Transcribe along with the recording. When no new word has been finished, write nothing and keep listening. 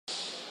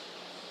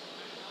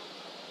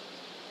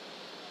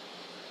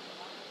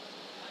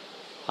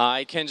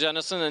Hi, Ken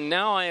Jennison, and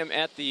now I am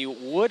at the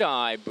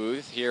WoodEye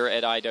booth here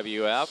at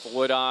IWF.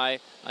 WoodEye,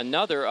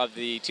 another of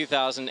the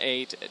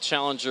 2008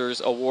 Challengers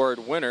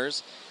Award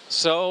winners.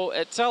 So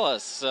tell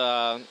us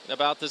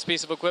about this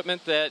piece of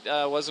equipment that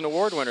was an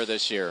award winner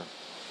this year.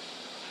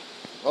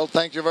 Well,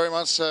 thank you very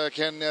much,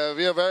 Ken.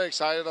 We are very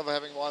excited of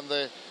having won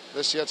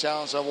this year's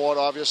Challenge Award,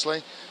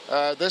 obviously.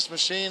 This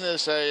machine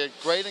is a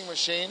grading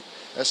machine,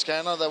 a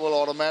scanner that will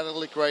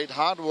automatically grade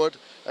hardwood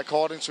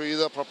according to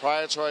either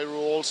proprietary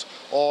rules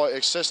or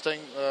existing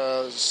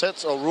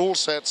sets or rule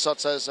sets,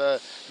 such as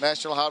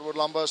National Hardwood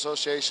Lumber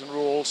Association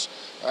rules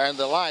and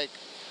the like.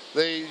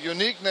 The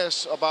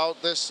uniqueness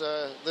about this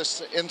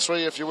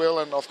entry, if you will,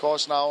 and of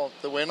course now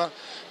the winner,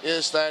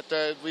 is that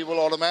we will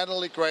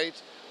automatically grade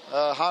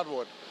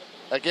hardwood.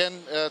 Again,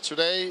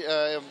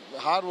 today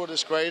hardwood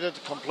is graded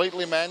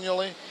completely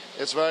manually.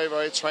 It's very,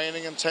 very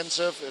training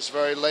intensive. It's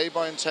very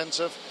labor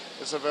intensive.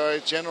 It's a very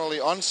generally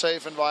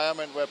unsafe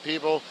environment where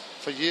people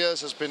for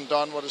years has been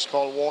done what is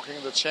called walking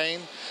the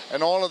chain.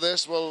 And all of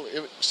this will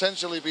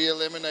essentially be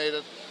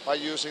eliminated by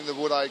using the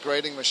WoodEye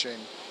grading machine.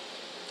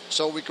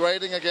 So we're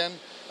grading again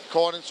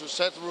according to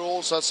set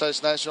rules such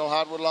as National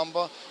Hardwood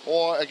Lumber,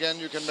 or again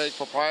you can make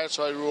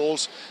proprietary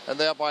rules and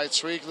thereby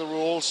tweak the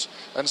rules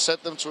and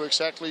set them to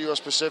exactly your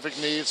specific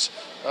needs,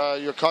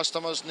 your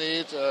customers'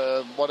 need,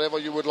 whatever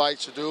you would like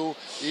to do,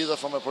 either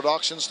from a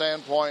production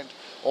standpoint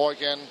or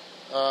again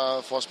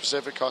for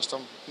specific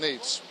custom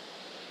needs.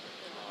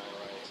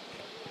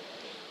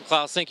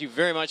 Klaus, thank you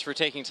very much for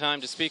taking time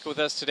to speak with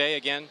us today.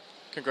 Again,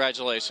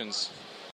 congratulations.